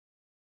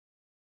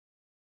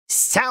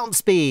sound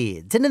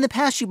speeds. And in the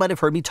past, you might have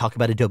heard me talk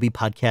about Adobe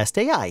Podcast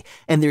AI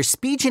and their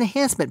speech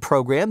enhancement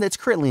program that's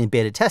currently in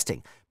beta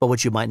testing. But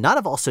what you might not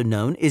have also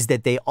known is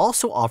that they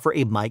also offer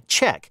a mic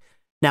check.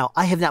 Now,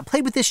 I have not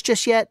played with this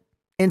just yet,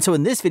 and so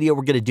in this video,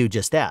 we're going to do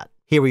just that.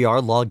 Here we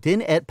are logged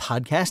in at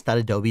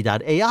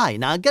podcast.adobe.ai.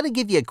 Now, I'm going to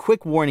give you a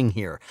quick warning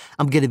here.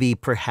 I'm going to be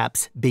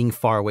perhaps being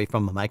far away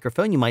from a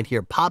microphone. You might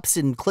hear pops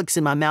and clicks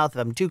in my mouth if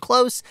I'm too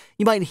close.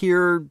 You might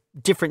hear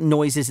different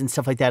noises and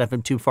stuff like that if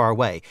I'm too far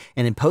away.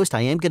 And in post,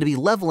 I am going to be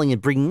leveling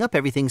and bringing up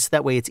everything so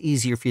that way it's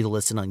easier for you to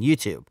listen on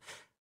YouTube.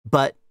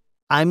 But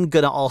I'm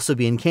going to also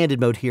be in candid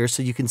mode here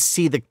so you can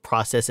see the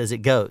process as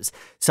it goes.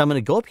 So I'm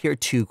going to go up here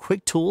to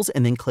Quick Tools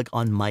and then click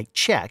on Mic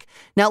Check.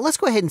 Now let's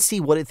go ahead and see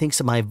what it thinks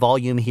of my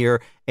volume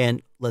here,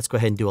 and let's go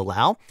ahead and do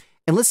Allow.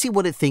 And let's see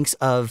what it thinks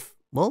of,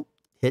 well,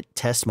 hit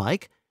Test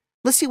Mic.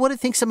 Let's see what it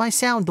thinks of my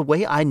sound the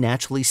way I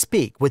naturally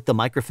speak with the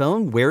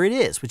microphone where it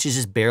is, which is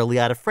just barely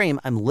out of frame.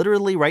 I'm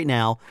literally right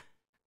now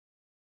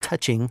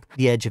touching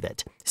the edge of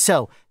it.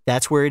 So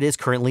that's where it is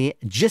currently,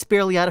 just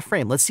barely out of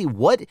frame. Let's see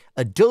what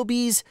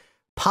Adobe's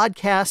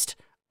podcast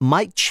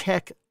mic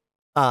check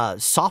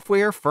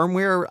software,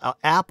 firmware,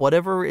 app,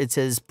 whatever it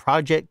says,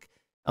 project.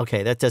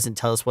 Okay, that doesn't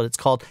tell us what it's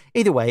called.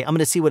 Either way, I'm going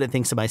to see what it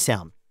thinks of my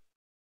sound.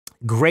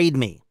 Grade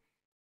me.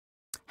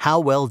 How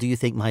well do you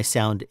think my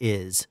sound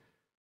is?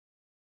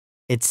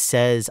 It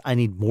says I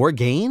need more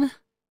gain.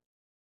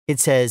 It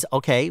says,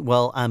 okay,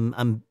 well, I'm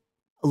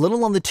a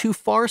little on the too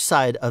far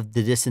side of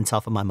the distance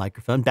off of my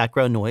microphone.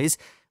 Background noise,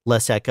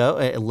 less echo,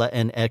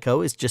 and echo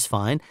is just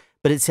fine.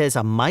 But it says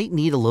I might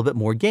need a little bit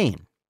more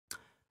gain.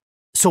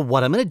 So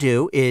what I'm going to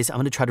do is I'm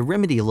going to try to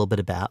remedy a little bit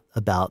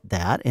about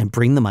that and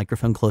bring the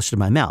microphone closer to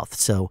my mouth.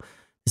 So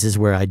this is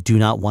where I do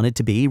not want it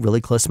to be,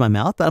 really close to my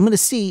mouth, but I'm going to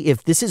see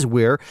if this is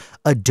where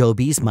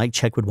Adobe's mic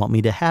check would want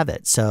me to have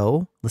it.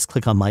 So let's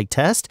click on mic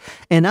test,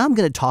 and now I'm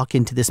going to talk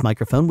into this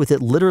microphone with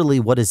it literally,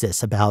 what is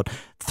this, about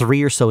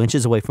 3 or so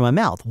inches away from my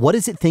mouth. What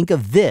does it think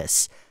of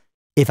this?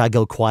 If I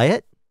go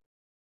quiet,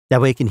 that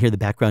way I can hear the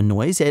background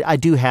noise. I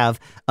do have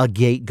a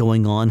gate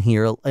going on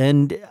here,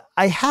 and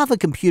I have a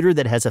computer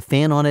that has a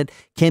fan on it,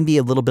 can be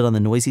a little bit on the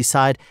noisy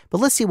side, but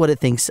let's see what it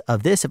thinks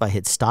of this if I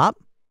hit stop.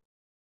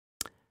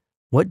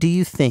 What do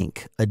you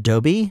think,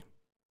 Adobe?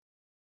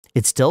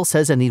 It still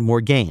says I need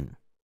more gain.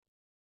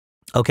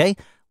 Okay,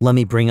 let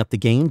me bring up the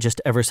gain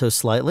just ever so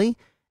slightly,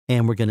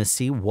 and we're going to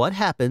see what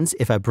happens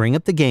if I bring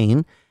up the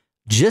gain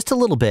just a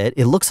little bit.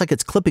 It looks like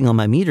it's clipping on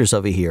my meters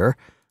over here.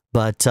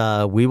 But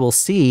we will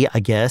see, I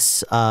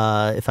guess,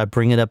 if I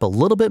bring it up a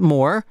little bit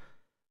more.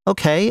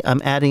 Okay,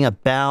 I'm adding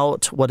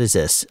about, what is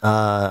this?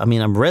 I'm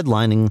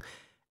redlining,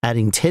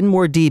 adding 10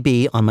 more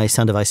dB on my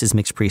Sound Devices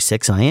Mix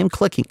Pre-6, and I am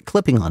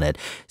clipping on it.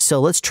 So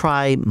let's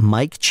try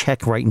mic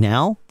check right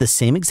now, the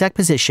same exact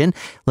position.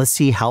 Let's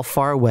see how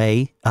far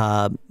away,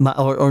 or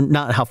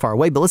not how far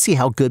away, but let's see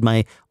how good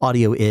my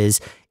audio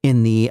is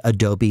in the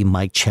Adobe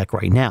mic check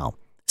right now.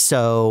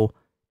 So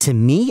to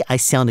me, I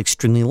sound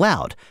extremely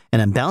loud,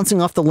 and I'm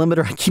bouncing off the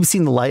limiter. I keep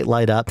seeing the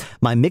light up.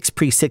 My Mix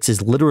Pre-6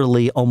 is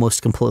literally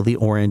almost completely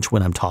orange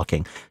when I'm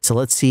talking. So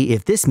let's see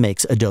if this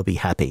makes Adobe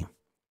happy.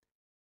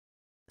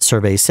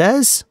 Survey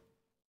says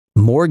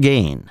more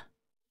gain.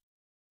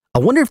 I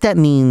wonder if that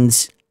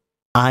means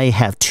I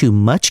have too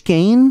much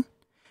gain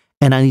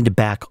and I need to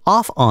back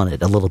off on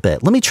it a little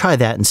bit. Let me try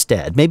that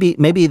instead. Maybe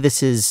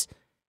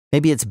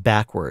it's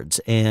backwards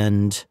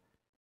and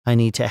I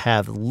need to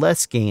have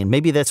less gain.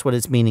 Maybe that's what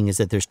it's meaning, is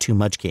that there's too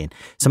much gain.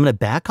 So I'm going to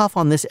back off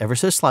on this ever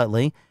so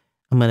slightly.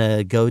 I'm going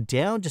to go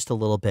down just a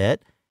little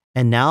bit.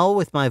 And now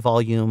with my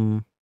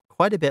volume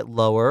quite a bit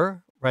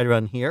lower, right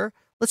around here,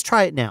 let's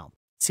try it now.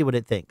 See what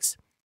it thinks.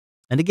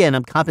 And again,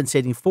 I'm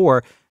compensating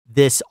for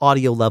this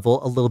audio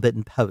level a little bit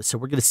in post. So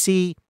we're going to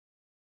see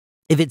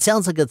if it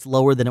sounds like it's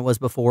lower than it was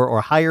before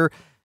or higher.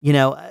 You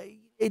know,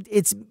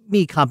 it's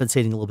me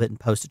compensating a little bit in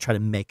post to try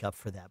to make up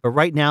for that. But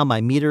right now, my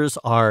meters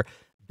are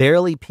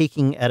barely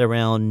peaking at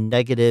around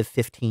negative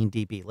 15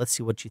 dB. Let's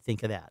see what you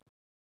think of that.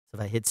 So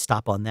if I hit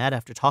stop on that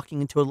after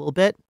talking into it a little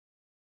bit,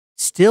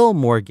 still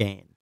more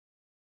gain.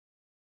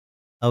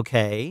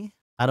 Okay,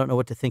 I don't know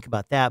what to think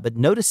about that, but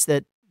notice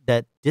that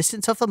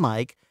distance of the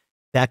mic,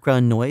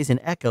 background noise, and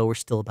echo are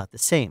still about the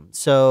same.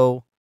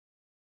 So,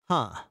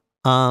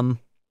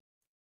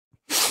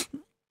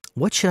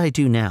 what should I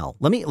do now?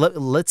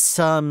 Let's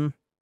go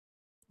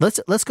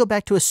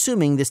back to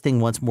assuming this thing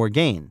wants more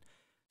gain.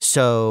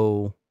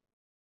 So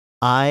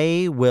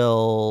I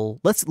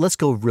will, let's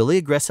go really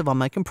aggressive on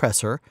my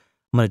compressor.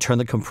 I'm going to turn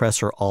the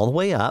compressor all the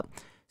way up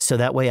so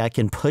that way I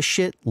can push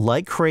it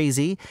like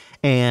crazy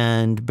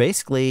and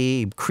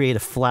basically create a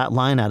flat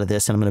line out of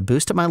this. And I'm going to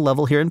boost up my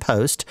level here in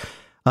post.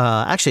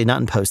 Actually,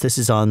 not in post. This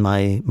is on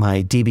my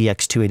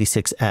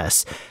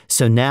DBX286S.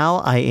 So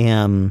now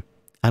I'm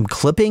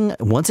clipping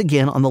once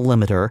again on the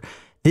limiter.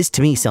 This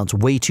to me sounds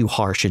way too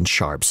harsh and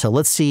sharp. So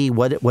let's see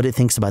what it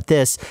thinks about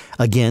this.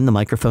 Again, the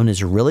microphone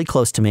is really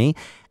close to me.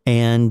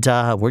 And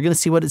we're going to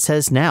see what it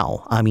says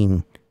now. I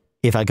mean,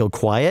 if I go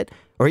quiet,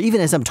 or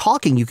even as I'm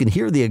talking, you can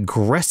hear the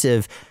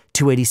aggressive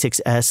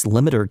 286S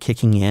limiter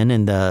kicking in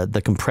and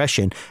the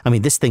compression. I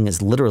mean, this thing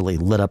is literally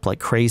lit up like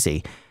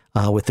crazy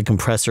with the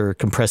compressor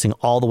compressing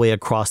all the way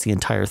across the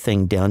entire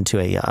thing down to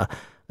a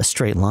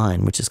straight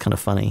line, which is kind of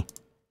funny.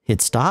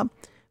 Hit stop.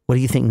 What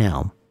do you think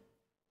now?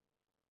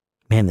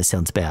 Man, this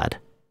sounds bad.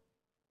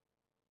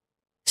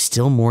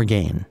 Still more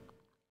gain.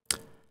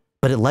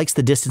 But it likes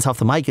the distance off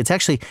the mic. It's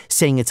actually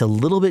saying it's a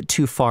little bit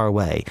too far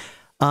away.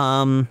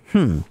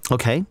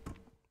 Okay.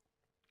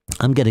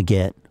 I'm going to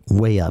get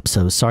way up.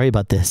 So sorry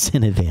about this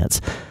in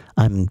advance.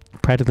 I'm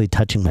practically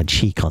touching my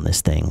cheek on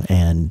this thing.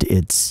 And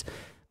it's,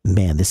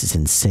 man, this is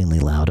insanely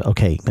loud.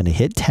 Okay, I'm going to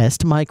hit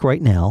test mic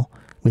right now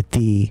with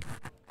the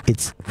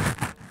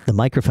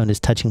microphone is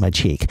touching my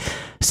cheek.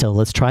 So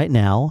let's try it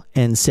now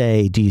and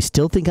say, do you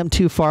still think I'm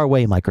too far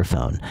away,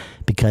 microphone?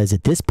 Because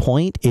at this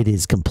point, it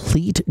is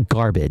complete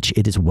garbage.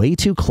 It is way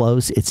too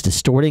close. It's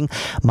distorting.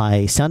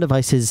 My Sound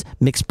Devices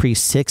Mix Pre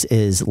 6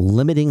 is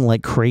limiting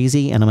like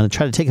crazy. And I'm going to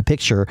try to take a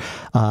picture,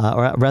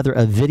 or rather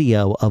a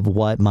video of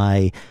what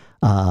my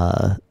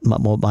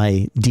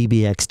DBX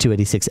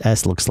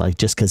 286S looks like,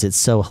 just because it's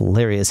so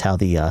hilarious how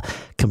the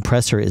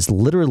compressor is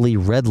literally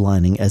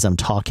redlining as I'm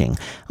talking.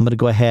 I'm going to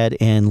go ahead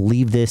and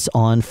leave this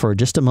on for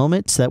just a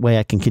moment so that way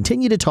I can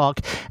continue to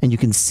talk and you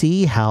can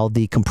see how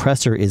the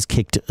compressor is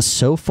kicked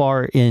so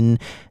far in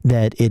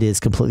that it is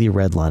completely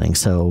redlining.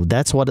 So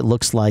that's what it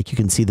looks like. You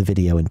can see the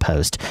video in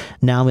post.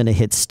 Now I'm going to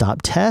hit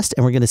stop test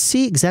and we're going to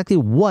see exactly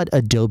what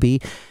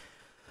Adobe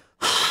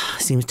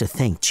seems to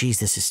think. Geez,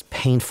 this is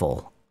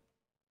painful.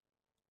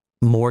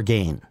 More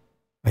gain.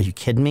 Are you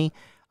kidding me?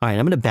 All right,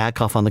 I'm going to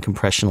back off on the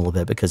compression a little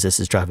bit because this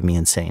is driving me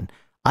insane.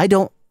 I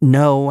don't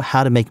know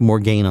how to make more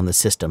gain on the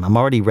system. I'm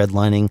already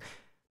redlining.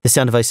 The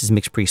Sound Devices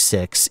Mix Pre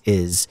 6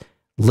 is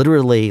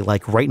literally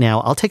like right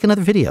now. I'll take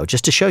another video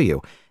just to show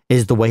you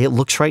is the way it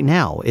looks right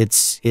now.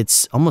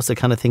 It's almost the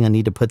kind of thing I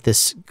need to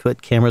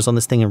put cameras on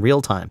this thing in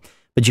real time.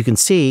 But you can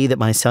see that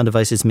my Sound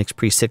Devices Mix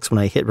Pre 6, when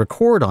I hit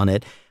record on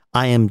it,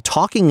 I am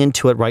talking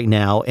into it right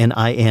now and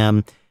I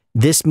am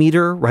this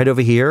meter right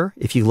over here,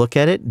 if you look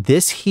at it,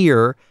 this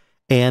here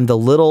and the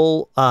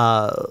little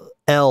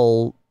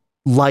L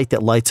light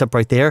that lights up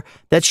right there,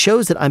 that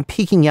shows that I'm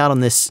peaking out on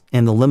this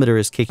and the limiter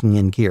is kicking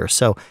in gear.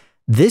 So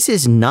this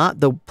is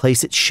not the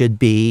place it should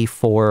be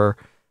for,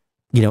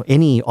 you know,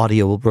 any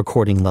audio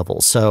recording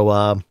level. So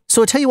I'll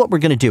tell you what we're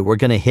going to do. We're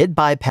going to hit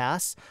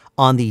bypass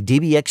on the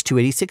DBX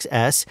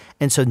 286S.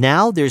 And so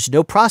now there's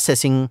no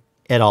processing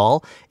at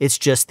all. It's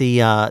just the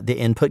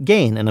input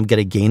gain. And I'm going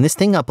to gain this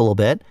thing up a little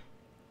bit.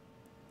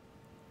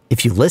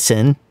 If you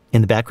listen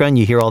in the background,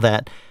 you hear all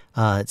that.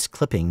 It's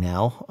clipping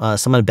now.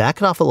 So I'm going to back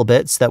it off a little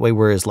bit so that way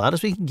we're as loud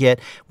as we can get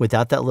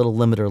without that little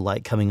limiter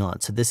light coming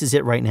on. So this is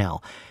it right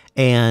now.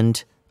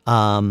 And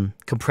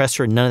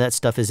compressor, none of that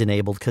stuff is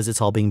enabled because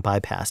it's all being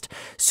bypassed.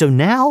 So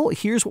now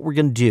here's what we're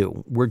going to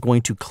do. We're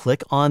going to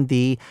click on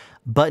the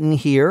button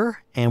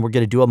here and we're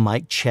going to do a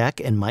mic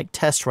check and mic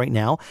test right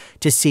now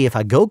to see if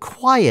I go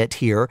quiet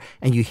here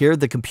and you hear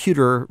the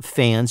computer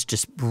fans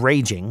just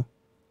raging.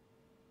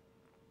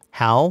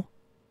 How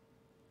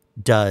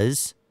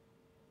does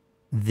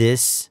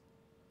this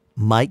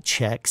mic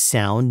check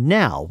sound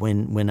now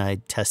when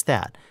I test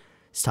that?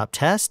 Stop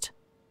test.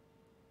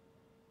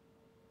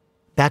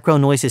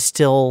 Background noise is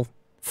still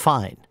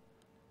fine.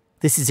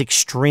 This is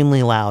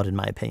extremely loud in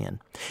my opinion.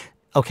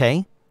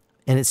 Okay,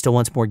 and it still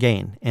wants more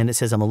gain. And it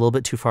says I'm a little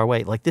bit too far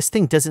away. Like this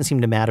thing doesn't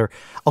seem to matter.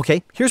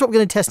 Okay, here's what we're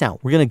going to test now.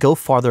 We're going to go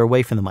farther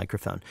away from the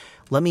microphone.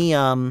 Let me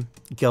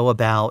go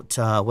about,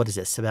 what is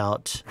this?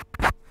 That's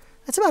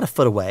about a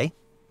foot away.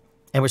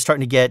 And we're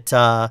starting to get,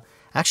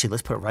 actually,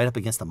 let's put it right up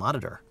against the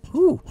monitor.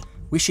 Ooh,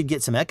 we should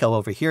get some echo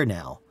over here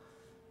now.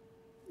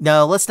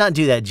 No, let's not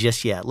do that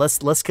just yet.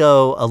 Let's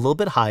go a little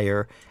bit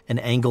higher and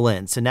angle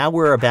in. So now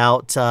we're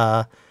about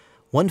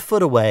 1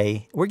 foot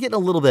away. We're getting a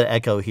little bit of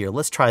echo here.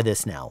 Let's try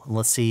this now. And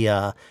let's see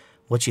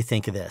what you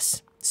think of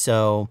this.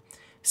 So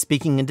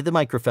speaking into the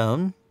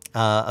microphone,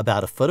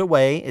 about a foot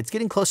away. It's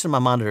getting closer to my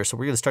monitor, so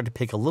we're going to start to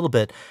pick a little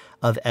bit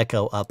of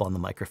echo up on the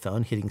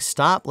microphone. Hitting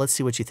stop. Let's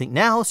see what you think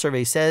now.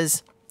 Survey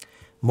says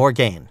more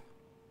gain.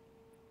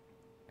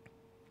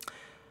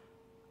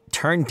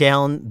 Turn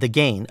down the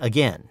gain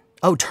again.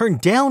 Oh, turn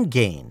down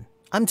gain.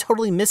 I'm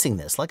totally missing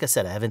this. Like I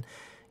said, I haven't.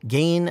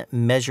 Gain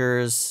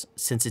measures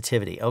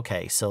sensitivity.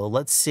 Okay, so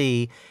let's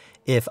see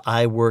if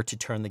I were to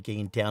turn the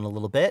gain down a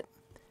little bit.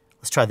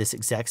 Let's try this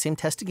exact same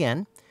test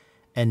again.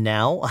 And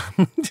now,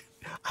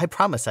 I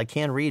promise I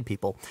can read,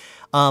 people.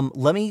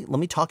 Let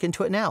me talk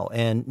into it now.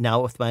 And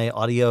now with my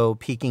audio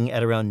peaking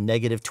at around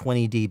negative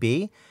 20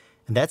 dB,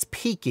 and that's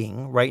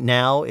peaking. Right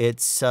now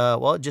it's,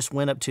 well, it just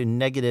went up to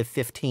negative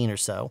 15 or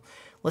so.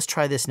 Let's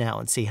try this now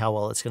and see how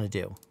well it's going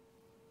to do.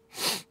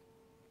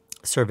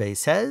 Survey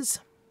says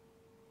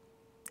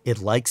it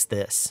likes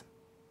this.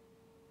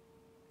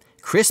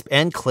 Crisp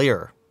and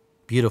clear.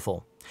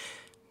 Beautiful.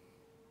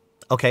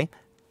 Okay,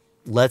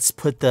 let's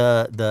put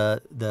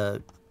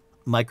the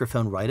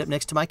microphone right up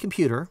next to my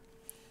computer.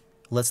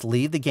 Let's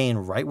leave the gain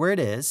right where it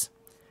is.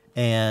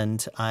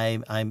 and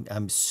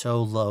I'm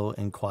so low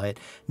and quiet.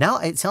 Now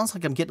it sounds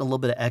like I'm getting a little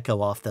bit of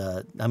echo off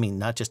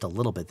not just a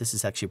little bit. This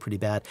is actually pretty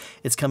bad.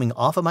 It's coming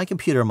off of my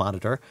computer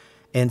monitor.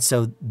 And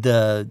so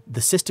the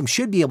system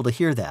should be able to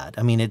hear that.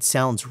 I mean, it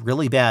sounds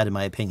really bad in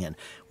my opinion.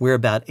 We're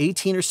about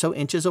 18 or so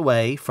inches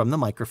away from the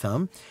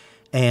microphone.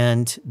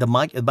 And the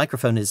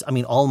microphone is,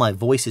 all my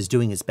voice is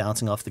doing is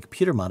bouncing off the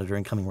computer monitor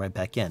and coming right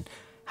back in.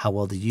 How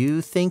well do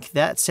you think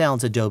that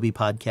sounds, Adobe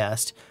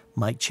Podcast?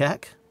 Mic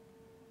check.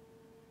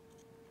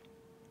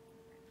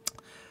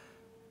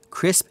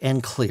 Crisp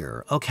and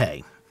clear.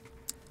 Okay.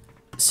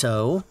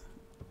 So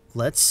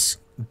let's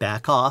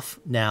back off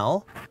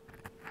now.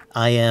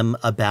 I am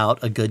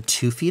about a good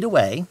 2 feet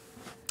away.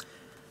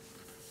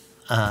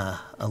 A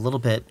little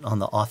bit on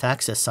the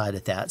off-axis side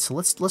at that. So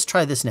let's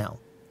try this now.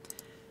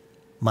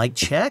 Mic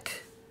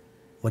check.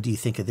 What do you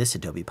think of this,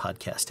 Adobe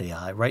Podcast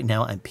AI? Right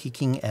now I'm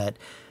peaking at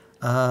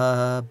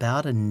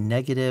about a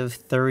negative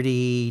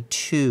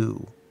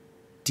 32.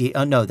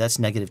 No, that's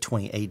negative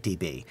 28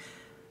 dB.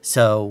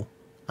 So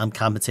I'm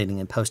compensating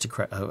in post,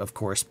 of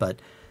course, but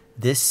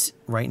this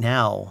right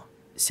now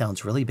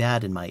sounds really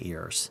bad in my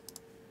ears.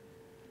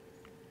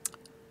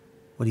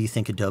 What do you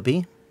think,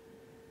 Adobe?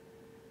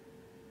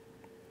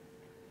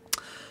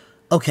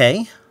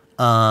 Okay.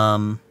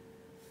 Let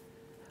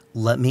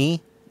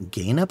me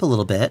gain up a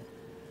little bit.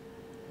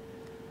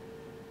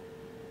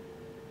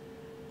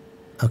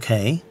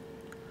 Okay.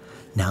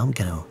 Now I'm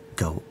going to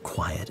go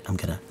quiet.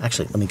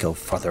 Actually, let me go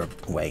farther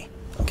away.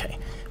 Okay.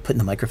 Putting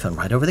the microphone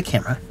right over the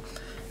camera.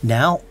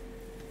 Now,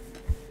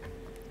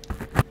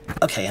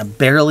 okay, I'm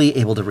barely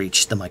able to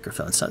reach the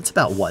microphone. So it's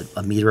about, what,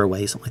 a meter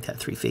away, something like that,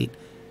 3 feet.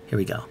 Here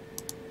we go.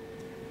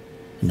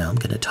 Now I'm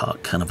going to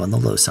talk kind of on the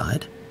low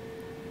side.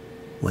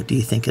 What do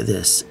you think of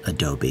this,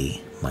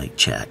 Adobe mic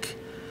check?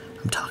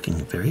 I'm talking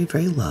very,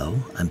 very low.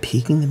 I'm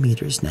peaking the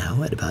meters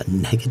now at about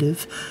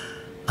negative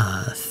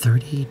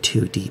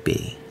 32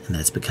 dB. And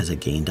that's because I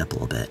gained up a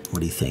little bit. What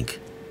do you think?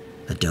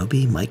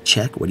 Adobe mic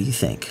check, what do you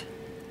think?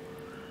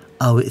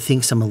 Oh, it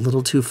thinks I'm a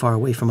little too far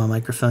away from my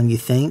microphone, you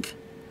think?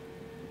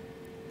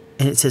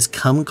 And it says,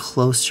 come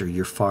closer,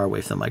 you're far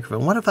away from the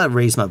microphone. What if I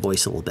raise my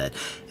voice a little bit?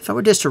 If I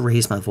were just to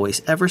raise my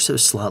voice ever so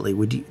slightly,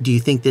 do you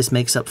think this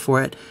makes up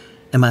for it?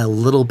 Am I a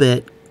little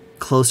bit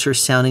closer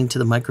sounding to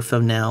the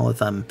microphone now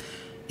if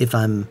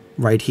I'm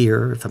right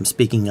here, if I'm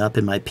speaking up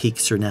and my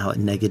peaks are now at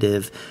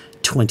negative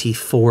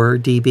 24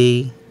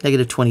 dB,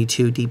 negative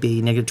 22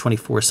 dB, negative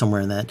 24,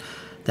 somewhere in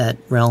that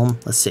realm?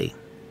 Let's see.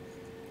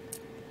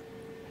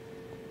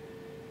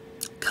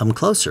 Come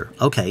closer.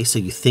 Okay, so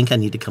you think I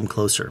need to come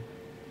closer.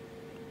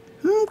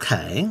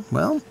 Okay,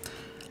 well,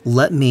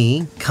 let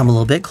me come a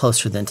little bit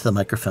closer then to the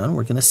microphone.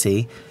 We're going to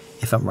see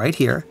if I'm right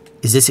here.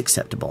 Is this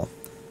acceptable?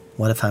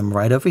 What if I'm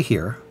right over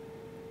here?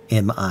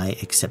 Am I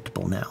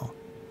acceptable now?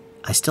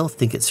 I still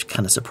think it's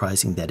kind of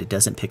surprising that it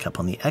doesn't pick up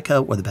on the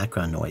echo or the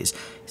background noise.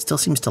 It still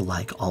seems to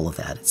like all of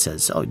that. It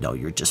says, oh, no,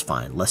 you're just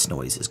fine. Less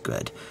noise is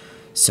good.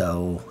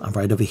 So I'm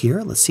right over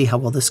here. Let's see how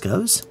well this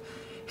goes.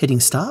 Hitting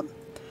stop.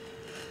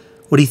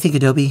 What do you think,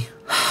 Adobe?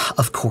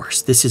 Of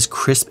course, this is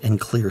crisp and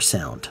clear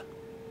sound.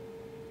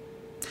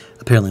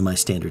 Apparently my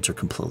standards are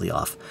completely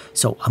off.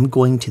 So I'm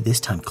going to this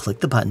time click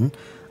the button.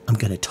 I'm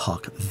going to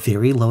talk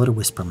very low at a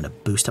whisper. I'm going to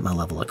boost up my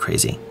level like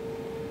crazy.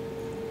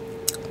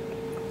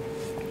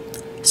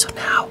 So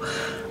now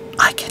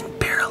I can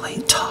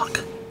barely talk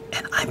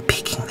and I'm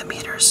peaking the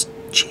meters.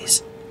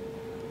 Jeez.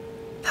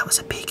 That was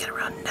a peak at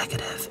around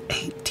negative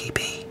 8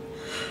 dB.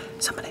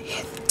 So I'm going to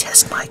hit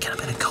test mic and I'm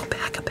going to go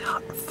back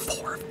about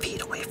 4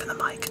 feet away from the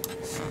mic.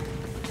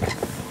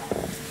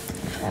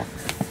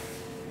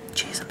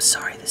 Jeez, I'm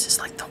sorry. This is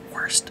like the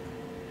worst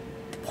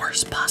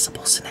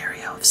possible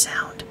scenario of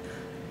sound.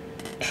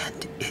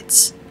 And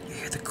you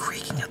hear the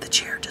creaking of the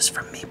chair just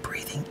from me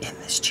breathing in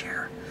this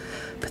chair.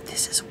 But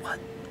this is what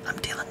I'm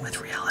dealing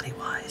with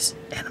reality-wise.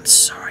 And I'm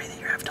sorry that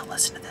you're having to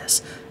listen to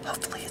this.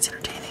 Hopefully it's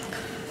entertaining.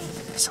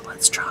 So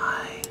let's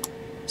try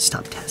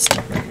stop test.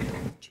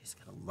 Jeez,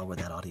 gotta lower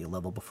that audio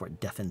level before it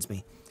deafens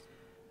me.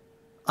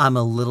 I'm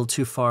a little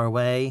too far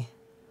away.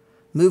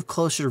 Move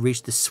closer to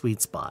reach the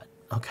sweet spot.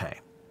 Okay.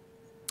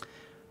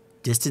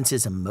 Distance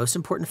is a most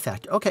important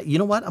factor. Okay, you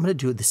know what? I'm going to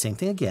do the same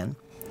thing again.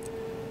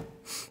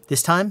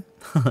 This time,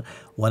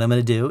 what I'm going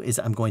to do is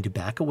I'm going to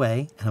back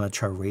away and I'm going to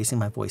try raising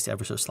my voice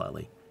ever so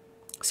slightly.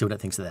 See what it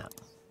thinks of that.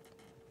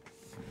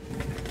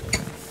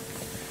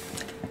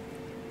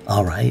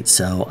 All right,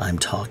 so I'm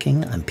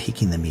talking, I'm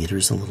peaking the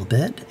meters a little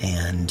bit,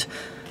 and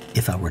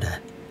if I were to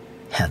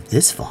have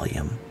this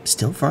volume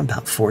still from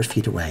about 4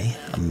 feet away,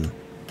 I'm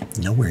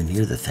nowhere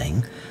near the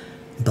thing,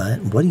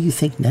 but what do you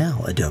think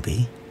now,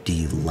 Adobe? Do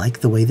you like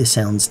the way this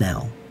sounds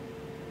now?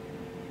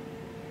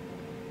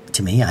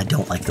 To me, I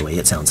don't like the way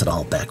it sounds at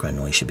all. Background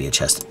noise should be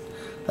adjusted.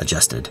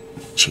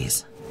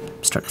 Jeez,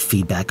 I'm starting to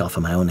feedback off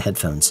of my own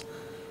headphones.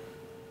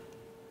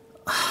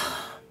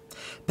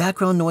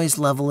 Background noise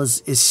level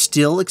is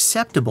still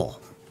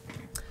acceptable.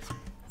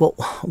 Well,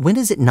 when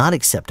is it not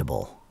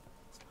acceptable?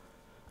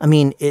 I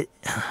mean, it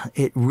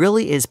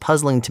really is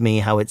puzzling to me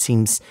how it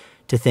seems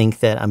to think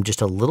that I'm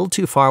just a little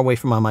too far away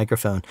from my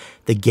microphone.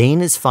 The gain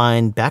is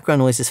fine, background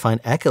noise is fine,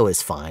 echo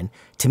is fine.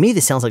 To me,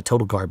 this sounds like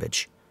total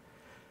garbage.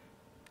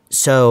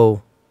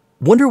 So,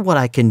 wonder what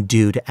I can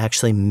do to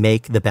actually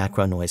make the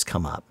background noise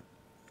come up.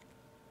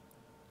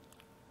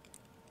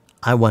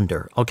 I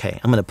wonder. Okay,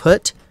 I'm going to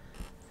put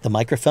the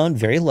microphone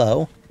very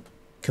low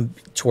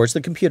towards the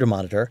computer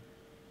monitor,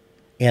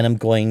 and I'm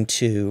going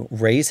to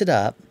raise it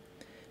up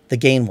the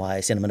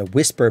gain-wise, and I'm going to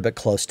whisper but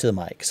close to the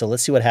mic. So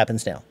let's see what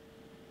happens now.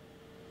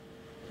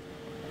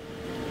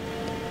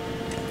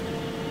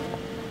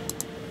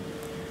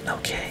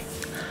 Okay,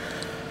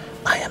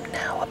 I am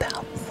now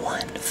about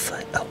 1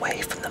 foot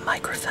away from the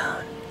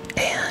microphone,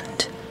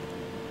 and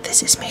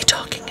this is me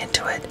talking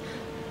into it.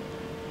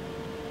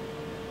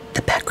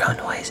 The background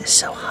noise is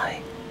so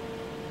high.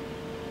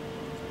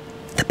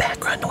 The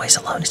background noise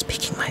alone is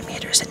peaking my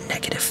meters at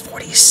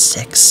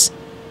 -46,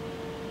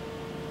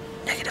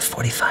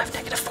 -45,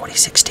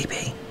 -46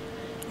 dB.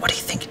 What do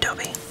you think,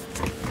 Adobe?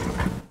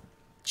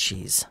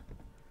 Jeez.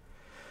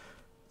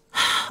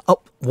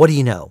 Oh, what do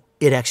you know?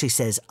 It actually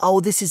says, oh,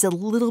 this is a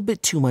little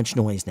bit too much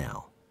noise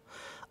now.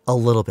 A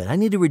little bit. I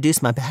need to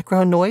reduce my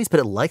background noise, but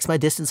it likes my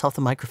distance off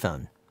the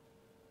microphone.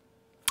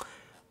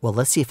 Well,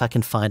 let's see if I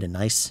can find a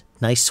nice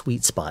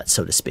sweet spot,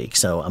 so to speak.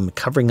 So I'm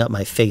covering up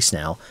my face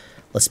now.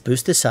 Let's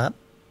boost this up.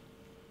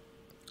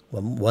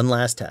 One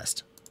last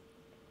test.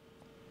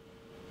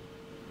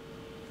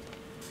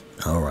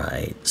 All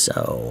right,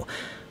 so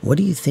what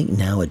do you think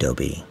now,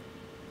 Adobe?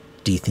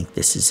 Do you think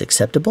this is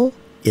acceptable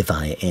if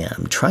I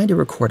am trying to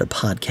record a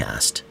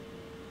podcast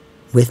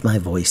with my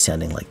voice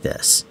sounding like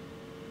this?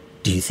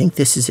 Do you think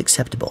this is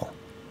acceptable?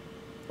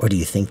 Or do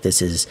you think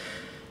this is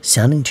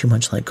sounding too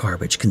much like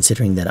garbage,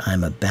 considering that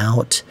I'm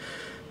about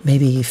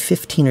maybe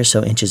 15 or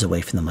so inches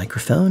away from the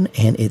microphone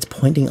and it's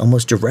pointing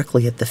almost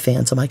directly at the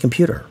fans on my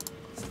computer?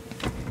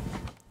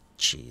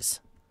 Jeez.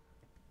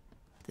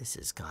 This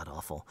is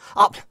god-awful.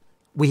 Oh,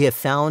 we have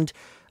found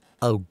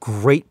a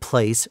great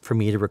place for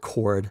me to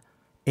record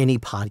any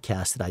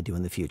podcast that I do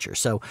in the future.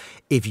 So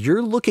if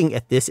you're looking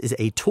at this as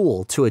a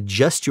tool to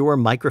adjust your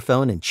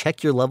microphone and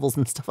check your levels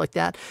and stuff like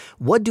that,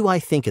 what do I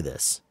think of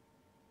this?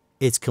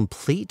 It's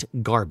complete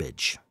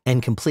garbage.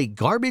 And complete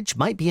garbage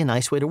might be a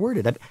nice way to word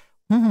it.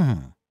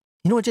 You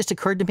know what just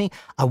occurred to me?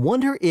 I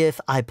wonder if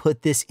I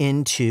put this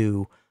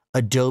into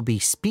Adobe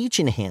Speech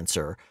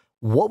Enhancer,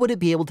 what would it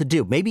be able to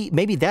do?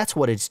 Maybe that's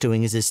what it's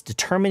doing, is it's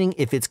determining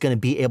if it's going to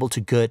be able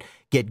to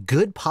get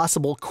good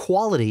possible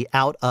quality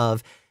out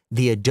of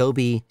the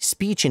Adobe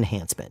speech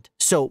enhancement.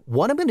 So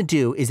what I'm going to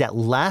do is that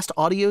last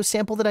audio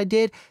sample that I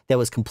did that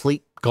was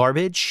complete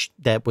garbage,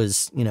 that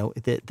was, you know,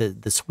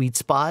 the sweet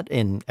spot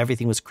and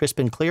everything was crisp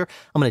and clear.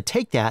 I'm going to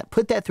take that,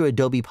 put that through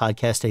Adobe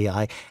Podcast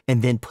AI,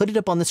 and then put it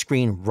up on the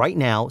screen right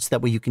now so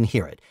that way you can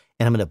hear it.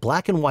 And I'm going to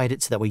black and white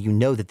it so that way you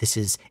know that this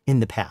is in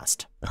the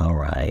past. All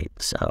right,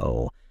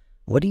 so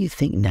what do you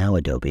think now,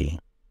 Adobe?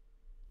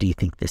 Do you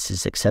think this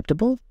is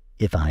acceptable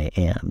if I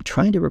am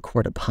trying to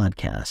record a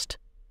podcast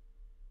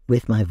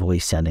with my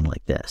voice sounding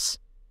like this?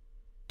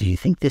 Do you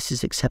think this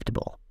is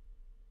acceptable?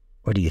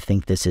 Or do you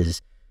think this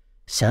is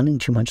sounding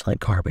too much like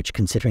garbage,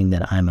 considering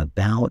that I'm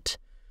about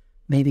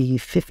maybe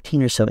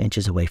 15 or so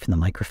inches away from the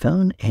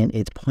microphone and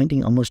it's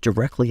pointing almost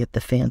directly at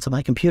the fans on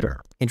my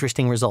computer?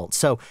 Interesting results.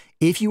 So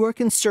if you are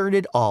concerned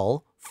at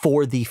all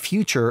for the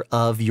future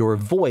of your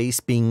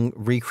voice being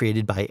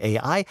recreated by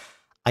AI,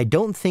 I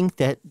don't think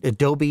that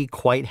Adobe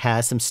quite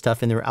has some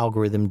stuff in their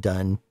algorithm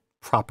done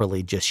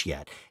properly just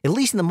yet, at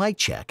least in the mic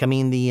check. I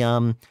mean,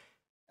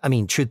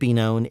 truth be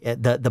known,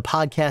 the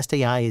podcast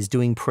AI is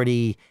doing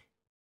pretty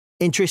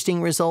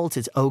interesting results.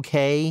 It's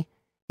okay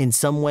in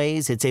some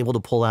ways. It's able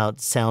to pull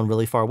out sound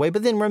really far away,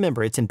 but then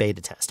remember, it's in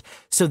beta test.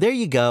 So there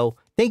you go.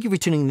 Thank you for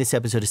tuning in this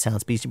episode of Sound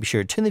Speech. Be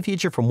sure to tune in the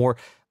future for more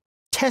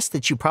tests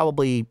that you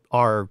probably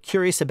are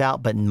curious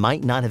about but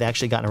might not have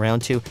actually gotten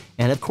around to.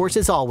 And of course,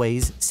 as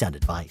always, sound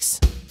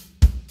advice.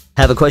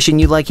 Have a question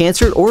you'd like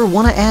answered or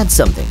want to add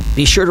something?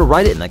 Be sure to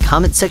write it in the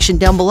comment section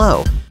down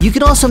below. You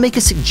can also make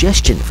a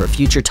suggestion for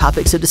future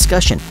topics of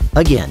discussion.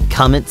 Again,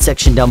 comment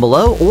section down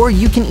below, or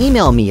you can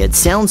email me at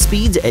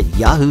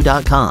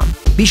soundspeeds@yahoo.com.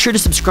 Be sure to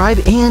subscribe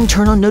and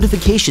turn on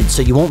notifications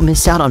so you won't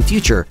miss out on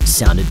future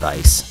sound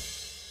advice.